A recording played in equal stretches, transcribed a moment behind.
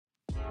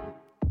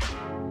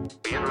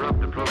We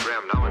interrupt the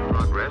program now in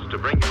progress to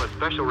bring you a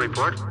special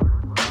report.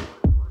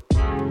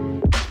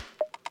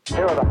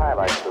 Here are the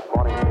highlights this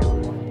morning's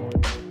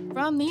news.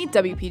 From the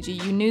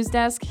WPGU News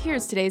Desk,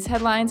 here's today's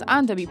headlines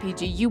on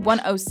WPGU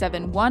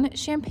 1071,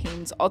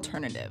 Champaign's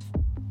Alternative.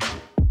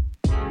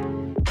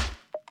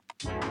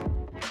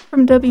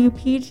 From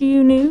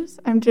WPGU News,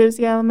 I'm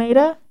Josie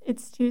Alameda.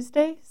 It's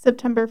Tuesday,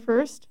 September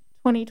 1st,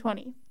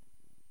 2020.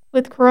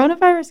 With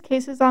coronavirus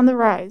cases on the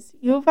rise,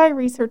 U of I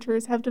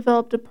researchers have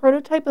developed a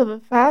prototype of a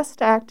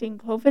fast-acting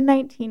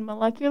COVID-19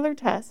 molecular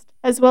test,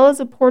 as well as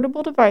a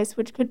portable device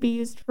which could be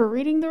used for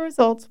reading the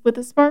results with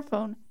a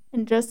smartphone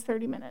in just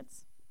 30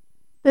 minutes.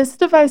 This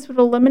device would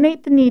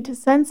eliminate the need to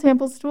send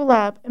samples to a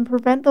lab and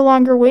prevent the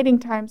longer waiting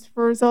times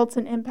for results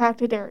in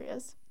impacted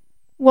areas.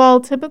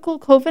 While typical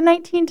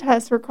COVID-19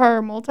 tests require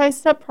a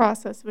multi-step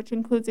process which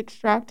includes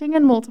extracting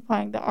and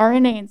multiplying the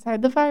RNA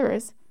inside the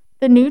virus,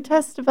 the new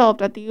test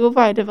developed at the U of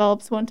I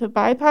develops one to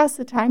bypass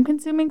the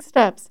time-consuming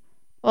steps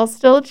while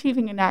still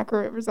achieving an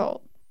accurate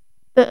result.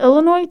 The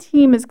Illinois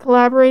team is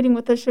collaborating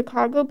with a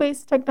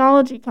Chicago-based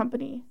technology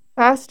company,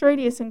 Fast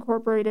Radius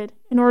Incorporated,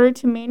 in order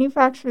to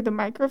manufacture the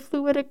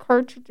microfluidic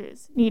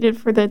cartridges needed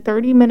for the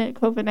 30-minute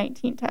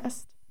COVID-19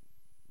 test.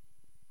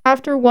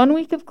 After 1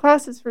 week of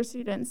classes for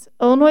students,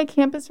 Illinois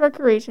Campus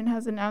Recreation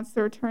has announced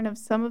the return of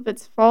some of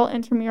its fall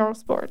intramural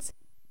sports.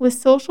 With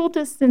social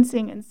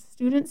distancing and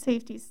student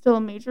safety still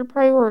a major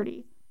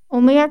priority,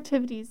 only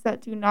activities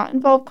that do not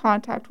involve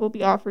contact will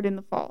be offered in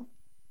the fall.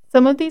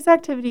 Some of these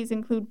activities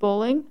include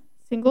bowling,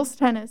 singles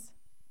tennis,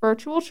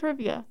 virtual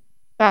trivia,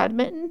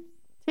 badminton,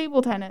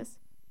 table tennis,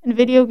 and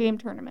video game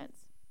tournaments.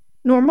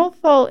 Normal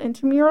fall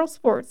intramural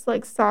sports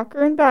like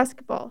soccer and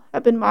basketball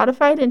have been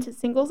modified into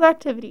singles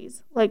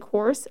activities like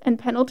horse and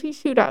penalty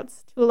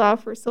shootouts to allow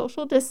for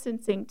social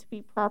distancing to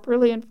be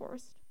properly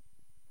enforced.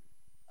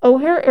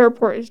 O'Hare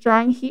Airport is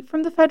drawing heat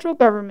from the federal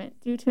government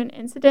due to an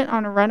incident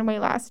on a runway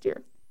last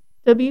year.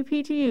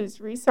 WPGU's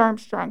Reese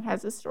Armstrong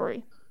has a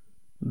story.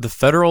 The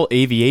Federal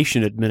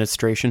Aviation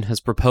Administration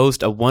has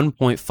proposed a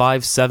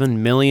 $1.57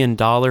 million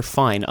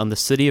fine on the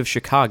city of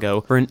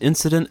Chicago for an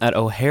incident at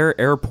O'Hare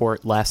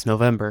Airport last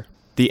November.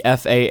 The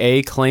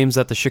FAA claims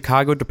that the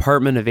Chicago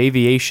Department of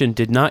Aviation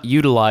did not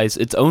utilize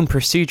its own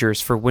procedures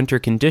for winter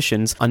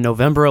conditions on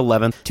November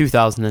 11,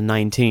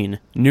 2019.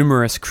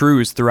 Numerous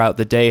crews throughout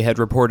the day had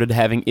reported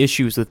having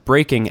issues with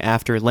braking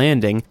after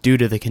landing due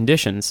to the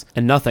conditions,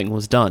 and nothing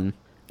was done.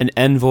 An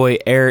Envoy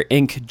Air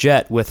Inc.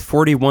 jet with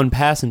 41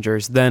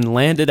 passengers then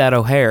landed at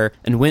O'Hare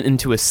and went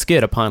into a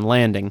skid upon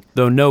landing,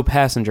 though no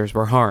passengers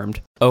were harmed.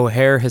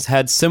 O'Hare has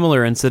had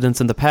similar incidents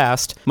in the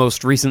past,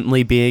 most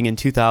recently being in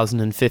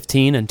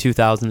 2015 and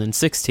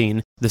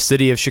 2016. The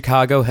city of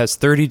Chicago has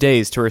 30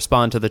 days to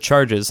respond to the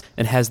charges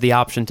and has the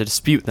option to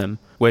dispute them,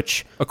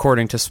 which,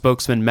 according to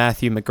spokesman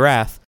Matthew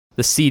McGrath,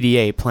 the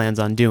CDA plans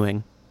on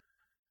doing.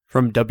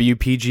 From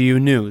WPGU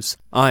News,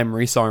 I'm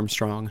Reese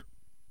Armstrong.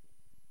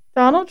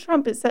 Donald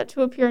Trump is set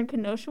to appear in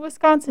Kenosha,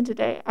 Wisconsin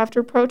today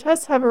after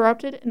protests have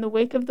erupted in the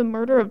wake of the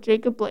murder of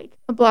Jacob Blake,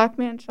 a black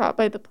man shot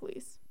by the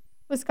police.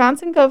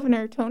 Wisconsin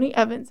Governor Tony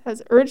Evans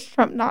has urged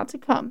Trump not to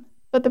come,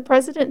 but the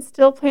president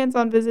still plans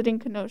on visiting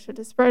Kenosha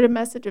to spread a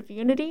message of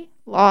unity,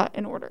 law,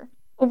 and order.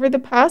 Over the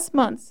past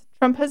months,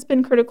 Trump has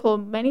been critical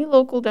of many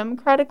local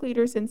Democratic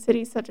leaders in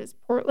cities such as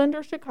Portland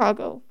or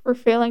Chicago for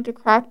failing to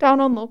crack down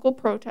on local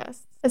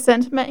protests, a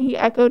sentiment he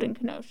echoed in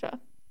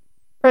Kenosha.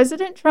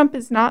 President Trump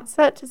is not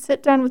set to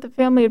sit down with the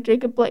family of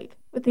Jacob Blake,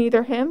 with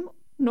neither him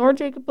nor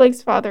Jacob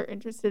Blake's father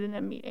interested in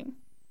a meeting.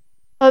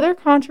 Other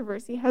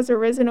controversy has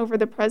arisen over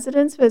the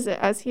president's visit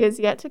as he has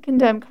yet to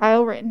condemn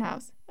Kyle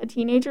Rittenhouse, a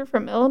teenager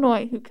from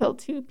Illinois who killed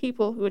 2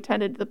 people who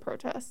attended the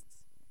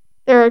protests.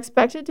 There are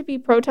expected to be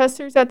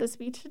protesters at the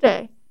speech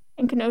today,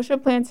 and Kenosha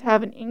plans to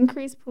have an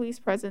increased police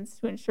presence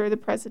to ensure the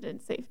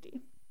president's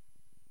safety.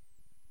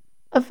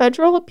 A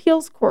federal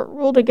appeals court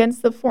ruled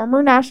against the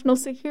former National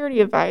Security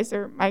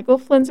Advisor Michael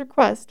Flynn's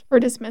request for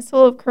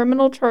dismissal of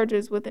criminal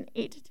charges with an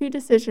 8-2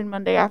 decision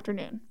Monday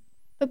afternoon.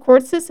 The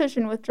court's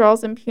decision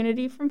withdraws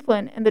impunity from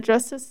Flynn and the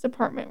Justice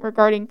Department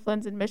regarding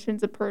Flynn's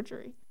admissions of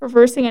perjury,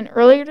 reversing an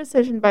earlier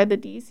decision by the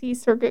D.C.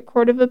 Circuit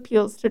Court of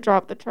Appeals to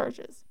drop the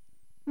charges.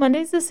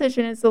 Monday's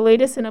decision is the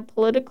latest in a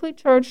politically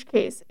charged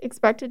case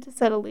expected to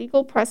set a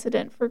legal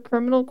precedent for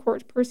criminal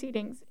court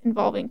proceedings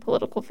involving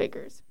political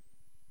figures.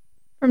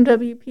 From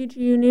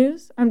WPGU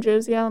News, I'm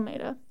Josie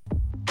Alameda.